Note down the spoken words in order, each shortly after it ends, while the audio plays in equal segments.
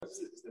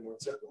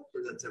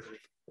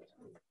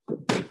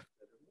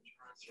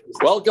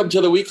Welcome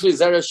to the weekly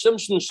Zera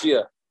Shimshon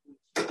Shiur.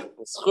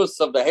 The schus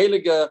of the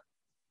Heilige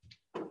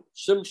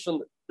Shimshon,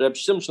 Reb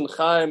Shimshon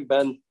Chaim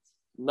ben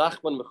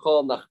Nachman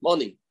Michal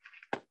Nachmani.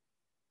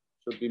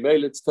 Should be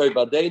meilit toy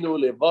badenu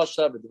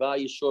levasha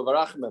b'dvay Shiur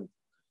v'rachmem.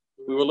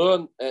 We will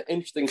learn an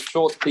interesting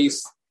short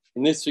piece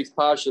in this week's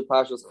Parasha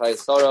Chaya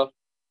Sara.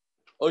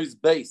 Ois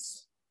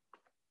base,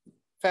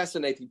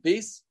 fascinating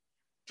piece,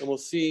 and we'll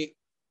see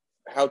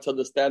how to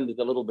understand it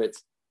a little bit.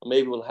 Or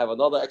maybe we'll have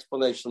another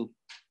explanation.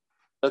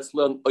 Let's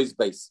learn Ois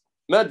base.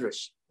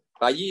 Medrash.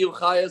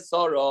 Chaya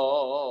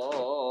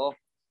Sara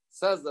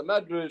says the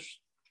Medrash.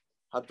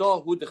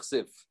 Hadah hu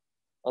dechsiv.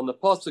 On the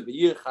pasuk,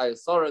 Vayir Chaya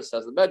Sara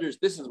says the Medrash.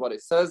 This is what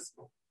it says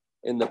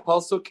in the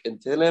pasuk in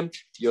Tehillim.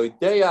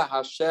 Yodeya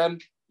Hashem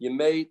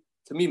Yemei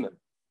Tamimim.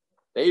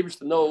 The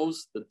Eibishter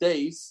knows the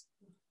days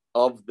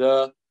of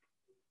the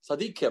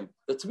Tzadikim,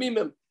 the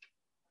Tamimim.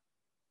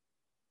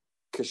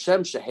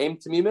 Kashem Shehem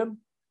Tamimim,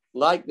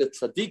 like the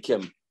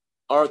Tzadikim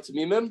are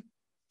Tamimim,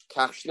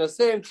 Kach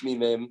Shnasem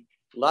Tamimim,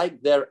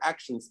 like their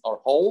actions are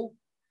whole.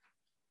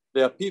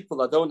 They are people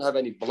that don't have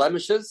any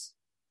blemishes.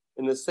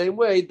 In the same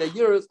way, their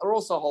years are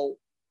also whole.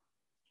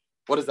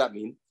 What does that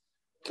mean?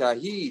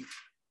 Kahi,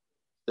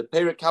 the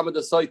Perek Hamad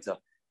Soita,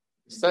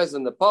 says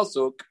in the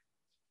pasuk,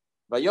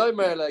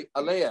 Vayomer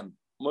Aleim,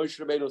 Moshe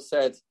Rabbeinu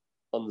said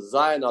on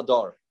Zion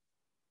Adar,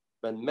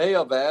 when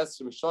Me'ah v'es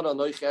Shimshon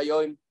Anoichi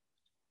Hayoim,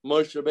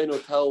 Moshe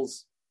Rabbeinu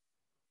tells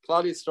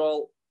Klal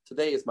Yisrael,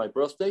 today is my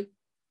birthday.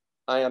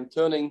 I am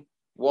turning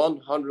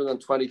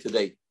 120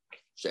 today.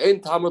 She'en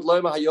Tamud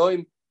Loima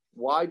Hayoim.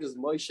 Why does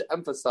Moshe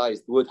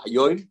emphasize the word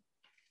Hayoim? He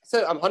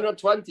said, I'm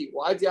 120.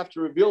 Why do you have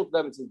to reveal to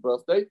them it's his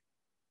birthday?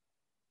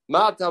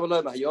 Ma Tamud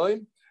Loima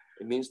Hayoim.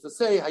 It means to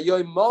say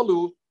Hayoim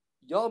Malu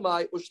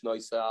Yomai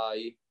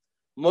Ushnoisai.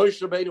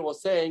 Moshe Rabbeinu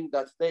was saying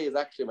that today is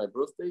actually my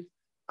birthday.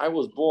 I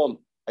was born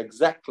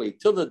exactly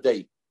till the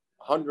day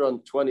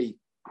 120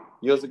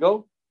 years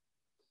ago,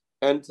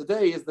 and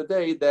today is the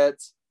day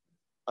that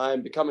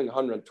I'm becoming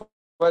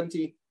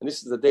 120, and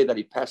this is the day that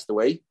he passed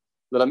away.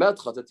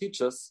 To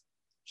teach us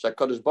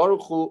Shakadosh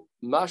Baruch Hu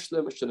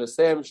Mashlim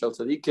Shenasem Shel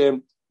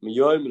Tzadikim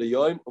Miyoim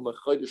Liyoim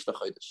Umechodesh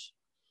LaChodesh.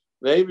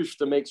 The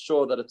Eibishter makes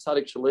sure that a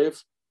tzaddik shall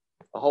live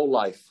a whole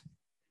life,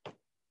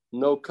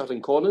 no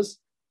cutting corners,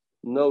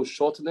 no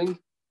shortening.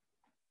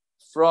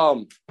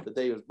 From the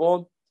day he was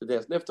born to the day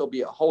of nifta will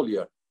be a whole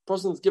year. A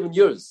person is given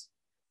years.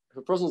 If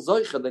a person is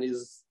zoicha, then he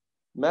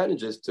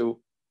manages to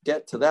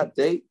get to that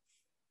day,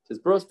 his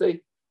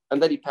birthday,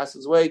 and then he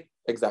passes away.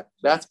 Exactly.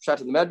 That's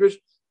pshat in the Medrash.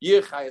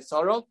 Yir Chaya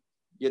Sara,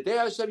 Yedei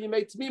Hashem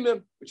Yemei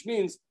Tamimim, which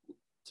means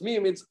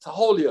Tamimim means it's a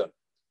whole year.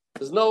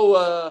 There's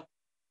no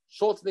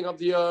shortening of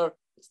the year.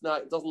 It's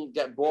not. It doesn't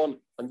get born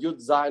on Yud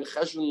Zayin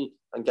Cheshvan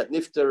and get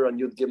nifter on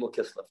Yud Gimel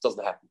Kislev. It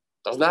doesn't happen.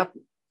 It doesn't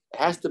happen. It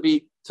has to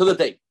be to the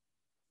day.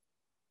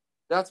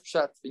 That's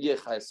pshat Yir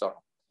Chaya Sara.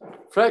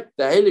 Frek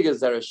the Heilige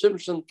Zera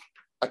Shimshon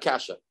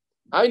Akasha.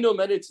 I know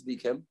many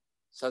tzaddikim,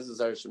 says the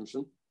Zera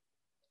Shimshon,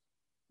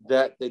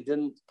 that they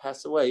didn't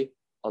pass away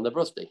on their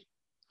birthday.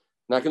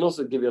 And I can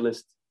also give you a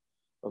list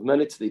of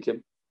many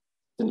tzaddikim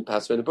didn't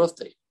pass away on their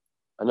birthday.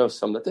 I know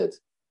some that did,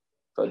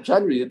 but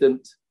generally they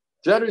didn't.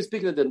 Generally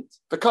speaking, they didn't.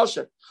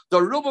 Akasha. The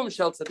rubum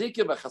shel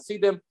tzaddikim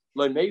v'chasidim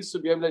lo meisu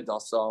b'yom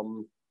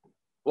le'dasam.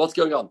 What's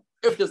going on?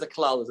 If there's a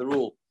klal, there's a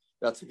rule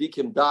that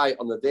tzaddikim die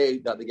on the day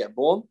that they get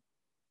born.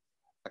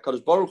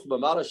 HaKadosh Baruch Hu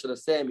b'mara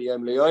shenasem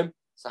yom le'yom.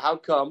 So how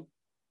come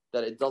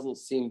that it doesn't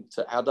seem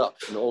to add up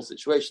in all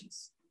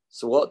situations?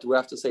 So what do we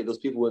have to say? Those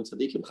people weren't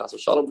tzaddikim, chas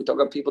v'shalom. We talk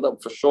about people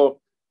that for sure,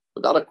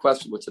 without a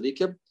question, were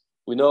tzaddikim.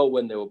 We know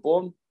when they were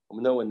born, and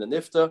we know when they're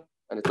nifter,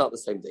 and it's not the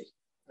same day.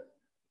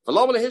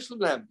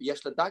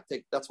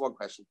 That's one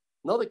question.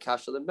 Another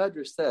kasha, the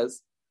Medrash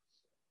says,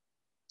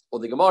 or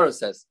the Gemara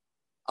says,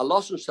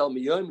 Alashon shel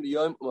miyom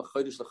liyom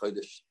u'mechodesh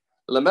lechodesh.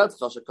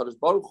 L'medcha shekadosh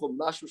baruch hu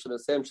mashma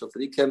shenasem shel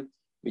tzadikim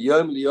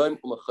miyom liyom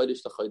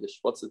u'mechodesh lechodesh.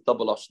 What's the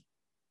double lashon?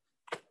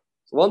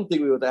 So one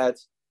thing we would add,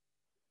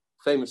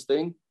 famous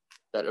thing,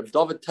 that Reb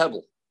David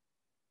Tebel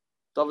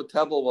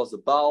was the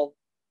Baal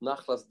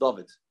Nachlas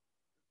David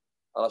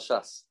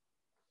Alashas.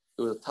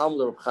 He was a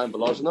Talmud of Chaim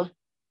Belazna,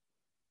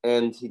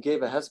 and he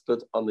gave a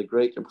hesped on the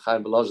great Reb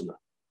Chaim Belazna.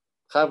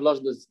 Chaim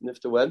Belazna is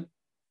nifter when?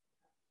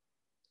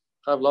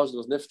 Chaim Belazna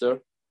was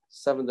nifter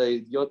 7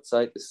 days.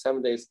 Yotzeit is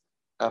 7 days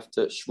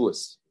after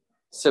Shavuos.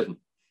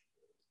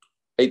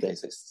 8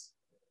 days.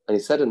 And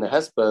he said in the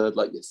hesped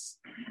like this.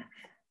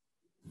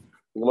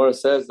 The Gemara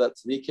says that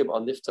tzaddikim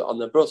are nifter on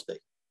their birthday.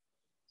 It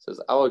says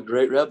our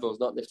great Rebbe was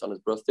not nifter on his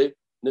birthday,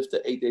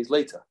 nifter 8 days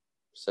later. It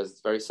says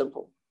it's very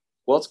simple.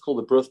 What's called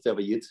the birthday of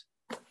a Yid?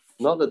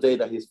 Not the day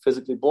that he's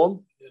physically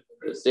born.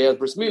 It's the day of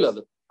Bris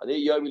Milah.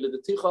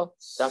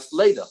 That's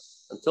later.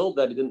 Until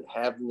then, he didn't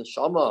have the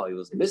neshama. He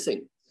was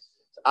missing.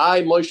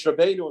 Moshe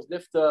Rabbeinu was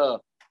nifter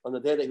on the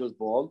day that he was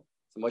born.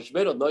 So Moshe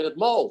Rabbeinu know that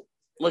Mol.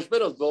 Moshe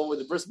Rabbeinu was born with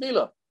the Bris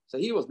Milah. So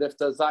he was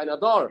nifter Zayin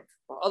Adar.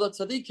 Or other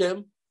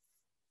tzaddikim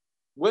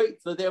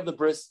wait till the day of the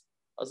bris.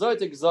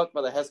 Azoyt exakt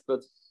by the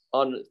hesped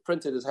on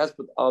printed his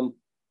hesped on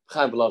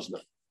Chaim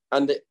Belazna.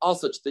 And they are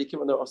such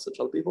tzaddikim, and there are such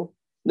other people.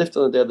 Nifta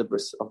on the day of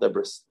their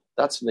bris.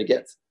 That's when they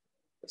get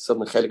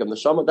suddenly chelik of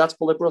neshama. That's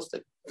called a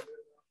birthday.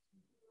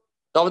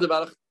 David the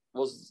Melech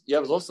was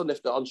also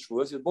nifta on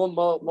Shavuos. He was born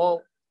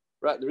more.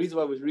 Right. The reason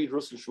why we read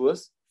Rus and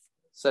Shavuos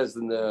says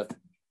in the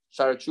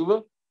Shara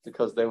Tshuva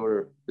because they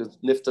were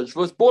nifta on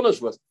Shavuos, born on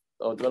Shavuos.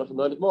 Oh, the Melech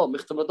known it more.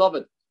 Michtam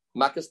David,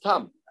 Makas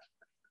Tam.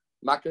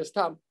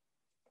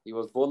 He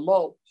was born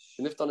more.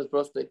 He nifta on his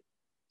birthday.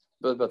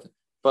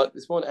 But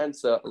this won't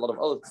answer a lot of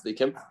other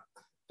tzaddikim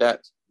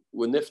that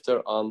were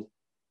nifter on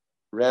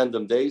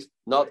random days,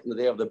 not on the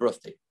day of their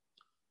birthday.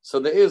 So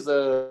there is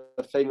a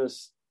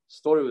famous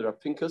story with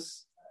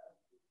Pinchas.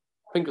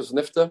 Pinchas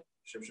nifter.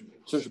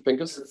 Shimshon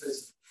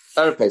Pinchas.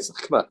 Erev Pesach.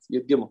 Come on,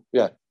 Yud Gimel.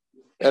 Yeah.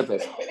 Erev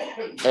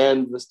Pesach.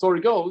 And the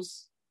story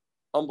goes,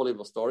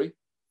 unbelievable story.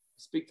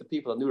 Speak to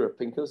people that knew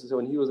Pinchas. So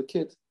when he was a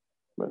kid,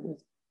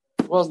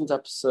 wasn't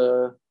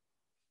the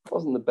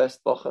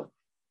best bacher,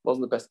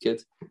 wasn't the best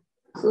kid.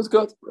 It was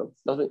good.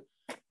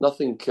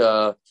 Nothing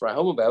to write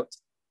home about.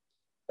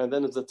 And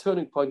then it's a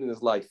turning point in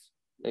his life.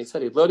 And he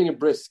said he's learning a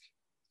brisk.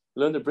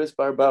 He learned a brisk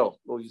by a barrel.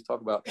 What we just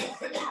talk about.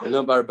 He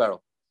learned by a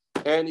barrel.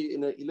 And he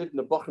lived in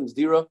a Bochum's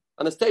Dira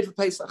and he stayed for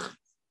Pesach.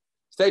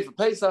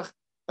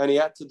 And he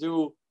had to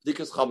do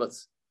B'dikas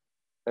Chametz.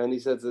 And he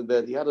said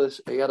that he had a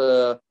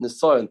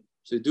Nisayon.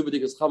 So he do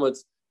B'dikas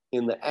Chametz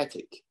in the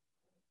attic.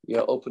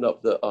 Open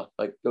up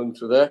like going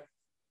through there.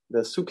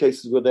 The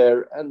suitcases were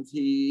there and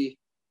he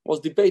was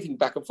debating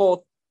back and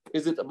forth.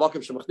 Is it a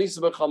Makom Shemachnis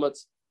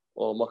B'chametz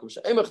or Makom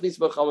She'emachnis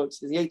B'chametz?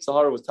 The Yetzer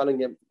Hara was telling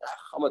him,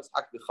 Chametz,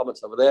 Akbi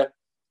Chametz over there.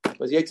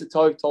 But Yetzer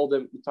Tov told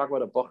him, you talk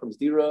about a Bachram's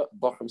Dira, a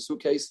Bachram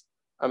suitcase.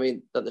 I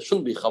mean, that there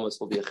shouldn't be Chametz,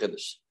 will be a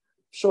Chiddush.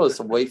 Sure, there's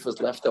some wafers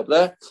left up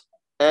there.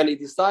 And he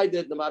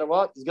decided, no matter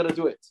what, he's going to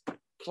do it.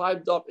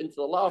 Climbed up into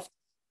the loft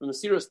from a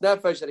serious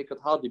nefesh that he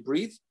could hardly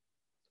breathe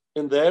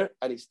in there.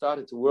 And he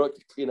started to work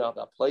to clean out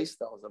that place.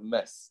 That was a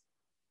mess.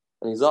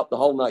 And he's up the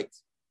whole night.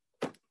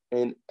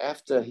 And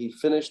after he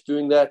finished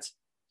doing that,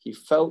 he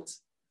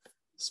felt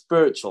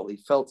spiritual. He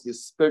felt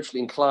he's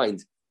spiritually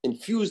inclined,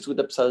 infused with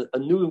a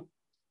new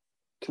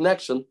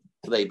connection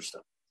to the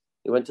Eibishter.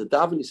 He went to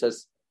Davin. He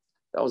says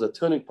that was a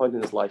turning point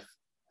in his life.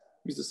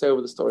 He used to say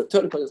over the story, a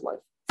turning point in his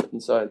life. And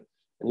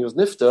he was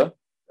nifter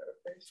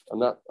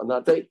on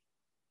that day,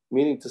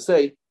 meaning to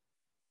say,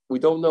 we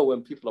don't know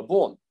when people are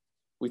born.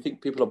 We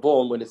think people are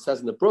born when it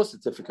says in the birth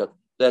certificate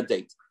their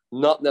date.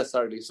 Not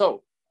necessarily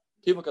so.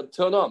 People can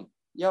turn on.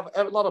 You have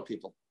a lot of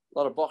people, a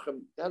lot of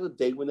Bachram, they have a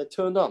day when they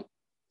turned on.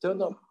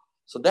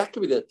 So that could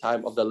be the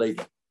time of the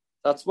labor.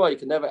 That's why you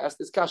can never ask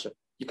this kasha.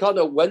 You can't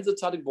know when's the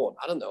tzaddik born.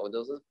 I don't know.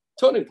 There's a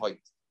turning point.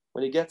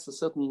 When he gets a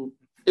certain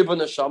Ibn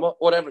Neshama,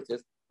 whatever it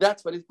is,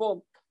 that's when he's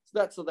born. So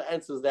that's the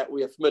answers that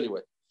we are familiar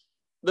with.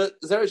 The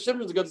Zera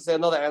Shimshon is going to say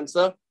another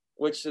answer,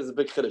 which is a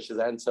big chiddush. His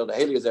answer, the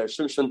Heli Zera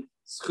Shimshon,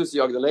 Schus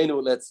Yagdalenu,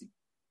 let's see.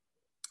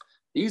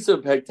 The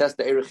Yisur Peg test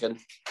the Erechin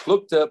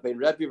looked up in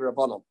Rabbi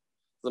Rabbanon.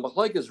 The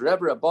Machlaik is Rebbe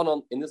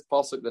Rabbanon in this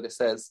pasuk that it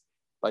says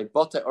by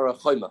Bate or a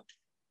Choyma.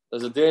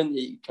 There's a din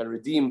you can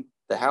redeem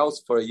the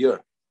house for a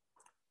year.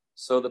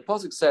 So the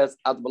pasuk says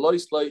Ad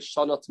Maloisloi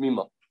Shana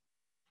Tmima.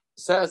 It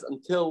says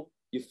until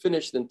you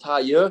finish the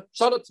entire year.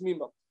 Shana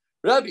Tmima.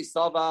 Rabbi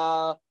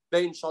Sava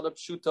Bein Shana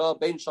Pshuta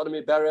Bein Shana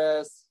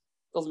Miberes.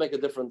 Doesn't make a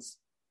difference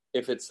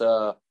if it's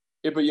a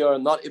Iber year,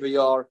 not Iber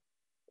year.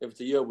 If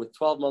it's a year with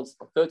 12 months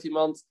or 30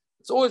 months,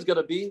 it's always going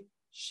to be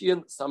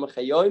Shian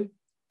Samachayim.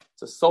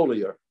 It's a solar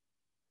year.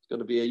 Going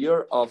to be a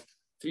year of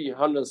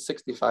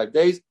 365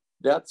 days.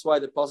 That's why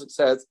the pasuk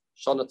says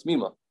Shana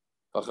Tmima.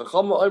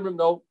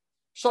 No,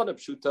 Shana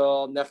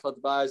Pshuta Nechlat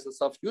Bayis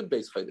Asaf Yud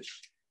Beis Chodesh.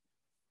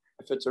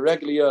 If it's a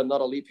regular year, not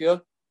a leap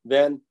year,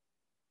 then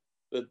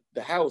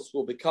the house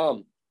will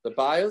become the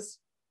buyers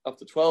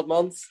after 12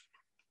 months.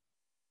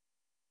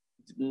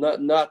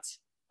 Not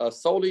a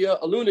solar year,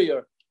 a lunar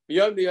year.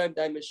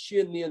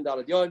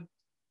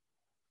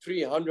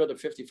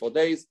 354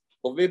 days.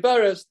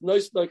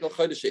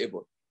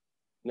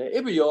 In an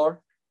Iber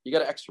year, you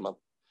get an extra month.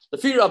 The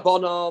Fi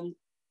Rabbanon,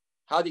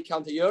 how do you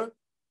count a year?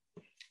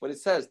 When it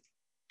says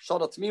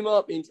Shana Tmima,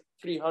 it means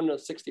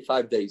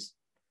 365 days.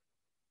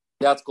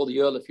 That's called a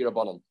year, the Fi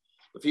Rabbanon.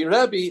 The Fi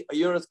Rebbe, a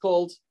year is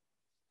called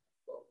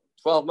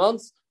 12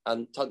 months,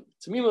 and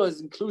Tmima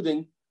is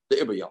including the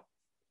Iber year.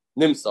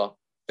 Nimsa,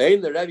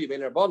 Bein the Rebbe,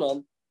 Bein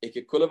Rabbanon,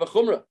 Ike Kula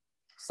V'Chumra.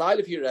 Side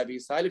of your Rebbe,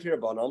 side of your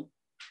Rabbanon,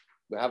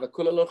 we have a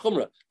Kula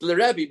L'Chumra. The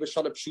Rebbe,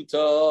 B'Shana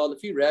Pshuta, the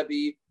Fi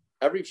Rebbe,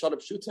 every Shana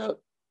Pshuta,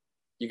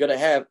 you're going to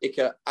have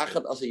Ika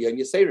Achad Asa Yom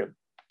Yiseirim.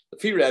 The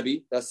Fi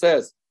Rebbe that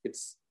says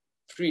it's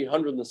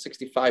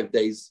 365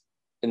 days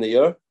in the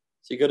year,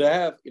 so you're going to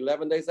have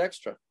 11 days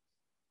extra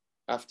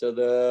after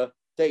the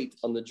date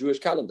on the Jewish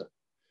calendar.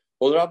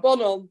 Well, the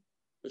Rabbanon,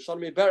 the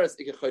Shalmi Beres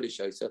Ika Chodesh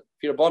Yosef.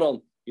 Fi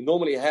Rabbanon, you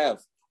normally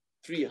have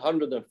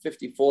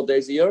 354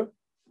 days a year,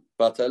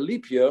 but a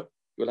leap year,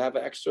 you'll have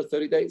an extra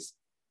 30 days.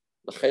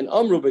 That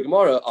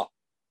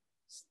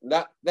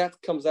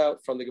comes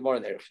out from the Gemara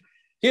in Erech.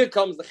 Here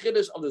comes the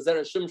chiddush of the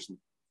Zera Shimshon.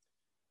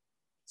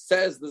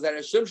 Says the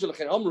Zera Shimshon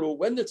Amru,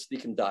 when did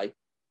tzaddikim die?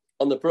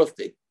 on the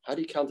birthday. How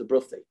do you count the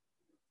birthday?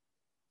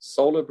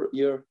 Solar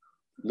year,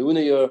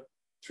 lunar year,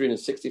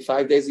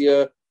 365 days a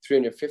year,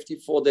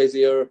 354 days a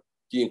year.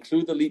 Do you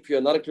include the leap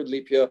year, not include the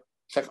leap year?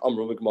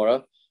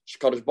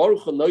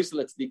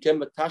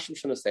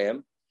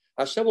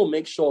 Hashem will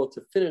make sure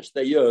to finish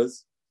their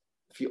years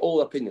for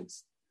all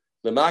opinions.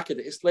 As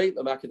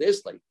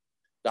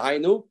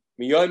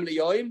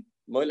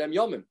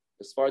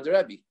far as the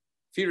Rebbe.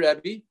 For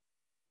Rebbe,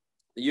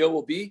 the year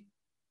will be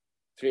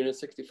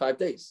 365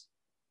 days.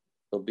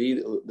 It'll be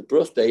the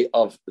birthday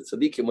of the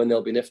tzaddikim when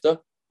they'll be nifta.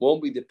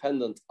 Won't be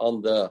dependent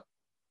on the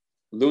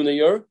lunar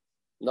year.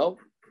 No,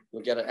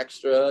 we'll get an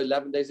extra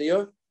 11 days a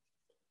year.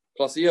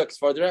 Plus a year,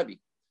 for the Rebbe.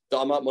 The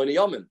amat moini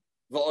yomim.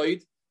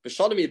 V'oid,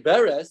 b'shanami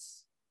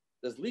beres,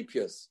 there's leap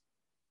years.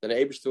 Then the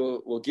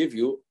Eibishter will give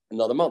you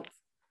another month.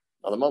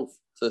 So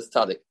it's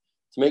tzaddik.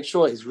 To make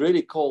sure he's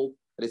really cold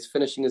that he's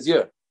finishing his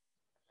year.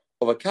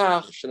 So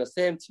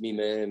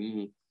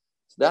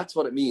that's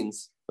what it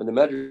means when the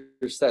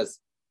Medrash says,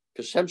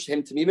 it's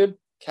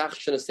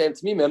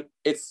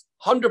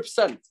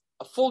 100%,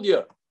 a full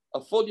year.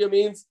 A full year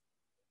means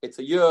it's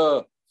a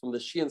year from the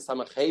Shiur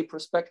Samachay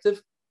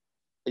perspective,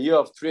 a year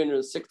of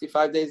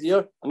 365 days a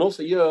year, and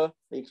also a year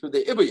that include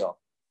the Ibaya,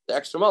 the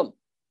extra month.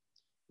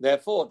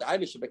 Therefore, the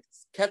Einish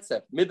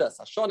Ketzef, Midas,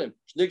 Hashonim,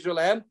 Shnigru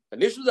Lehem,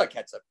 and Nishru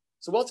Ketzef.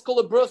 So what's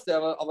called a birthday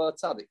of a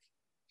tzaddik?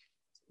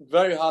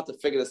 Very hard to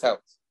figure this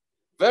out.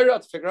 Very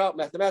hard to figure out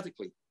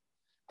mathematically.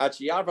 So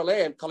you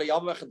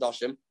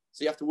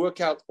have to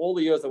work out all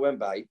the years that went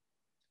by,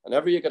 and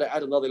every year you're going to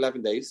add another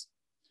 11 days.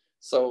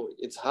 So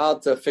it's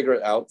hard to figure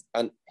it out.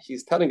 And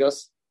he's telling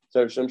us,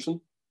 Zera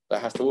Shimshon,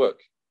 that has to work.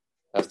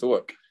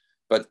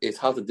 But it's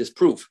hard to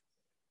disprove.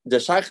 The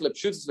Shaykh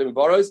Lepshutis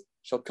Limbaros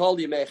shall call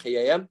the Yemei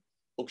Chayayim,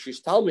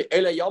 Ukshishtalmi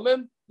Ele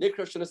Yomim,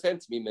 Nikra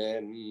Shanasem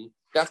Tmimim.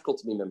 That's called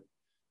Tmimim.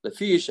 It's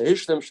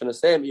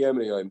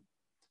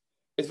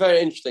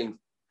very interesting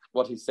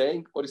what he's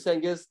saying. What he's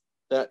saying is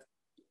that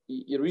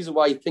the reason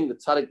why you think the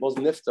tzaddik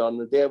wasn't nifta on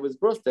the day of his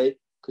birthday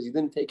because you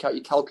didn't take out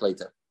your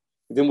calculator.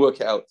 You didn't work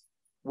it out.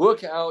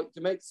 Work it out,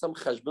 you make some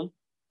cheshbon,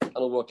 and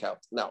it'll work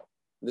out. Now,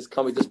 this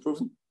can't be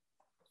disproven.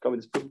 I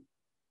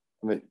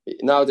mean,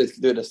 nowadays you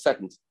can do it in a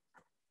second.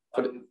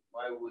 Why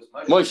was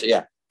Moshe,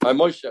 yeah.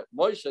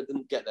 Moshe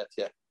didn't get that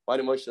yet. Why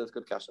did Moshe? That's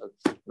good kasha.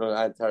 No,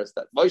 I had to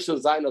that. Moshe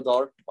Zayin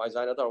Adar. Why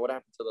Zayin Adar? What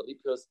happened to the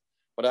leap years?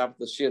 What happened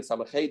to the Shiur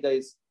Samachay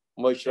days?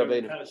 Moshe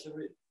Rabbeinu.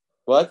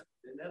 What?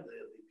 They didn't have the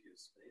leap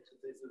years.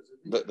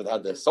 But they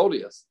had the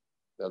solias.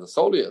 They had the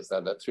solias. They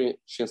had the three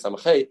Shiur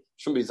Samachay.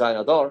 Shouldn't be Zayin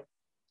Adar.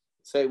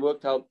 Say it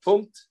worked out.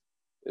 Punkt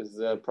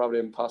is probably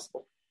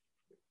impossible.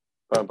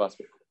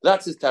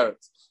 That's his terror.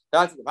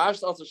 That's the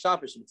Parasha also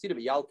Shabbos. Mitzida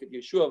b'Yalkut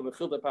Yeshua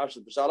v'Mechilda Parasha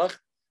B'Shalach.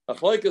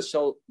 Machloikas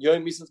shall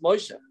Yom Misas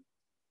Moshe.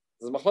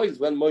 There's Machloikas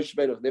when Moshe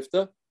Beinuch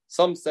Nifta.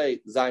 Some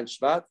say Zayin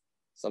Shvat.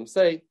 Some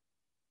say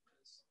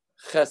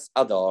Ches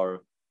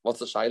Adar. What's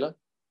the Shaila?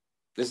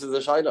 This is the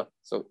Shaila.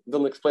 So it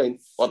doesn't explain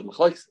what the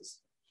Machloikas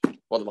is.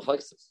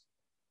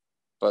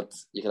 But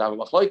you can have a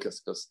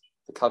Machloikas because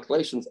the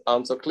calculations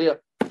aren't so clear.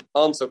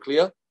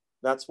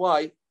 That's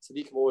why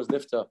tzaddikim always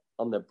nifta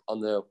on the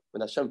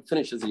when Hashem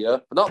finishes the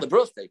year, but not on the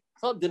birthday.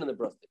 It's not din on the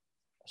birthday.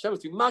 Hashem has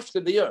to be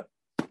mashked the year.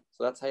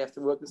 So that's how you have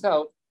to work this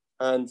out,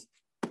 and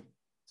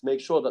to make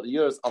sure that the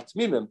years are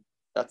tmimim.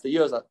 That's the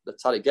years that the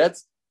tzaddik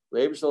gets. The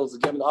Eibishter is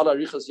given Allah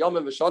richas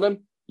yomim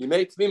v'shonim. You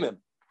made tmimim.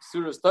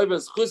 Surah Toivah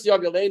is chus yav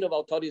yaleinu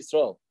v'al kol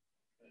Yisrael.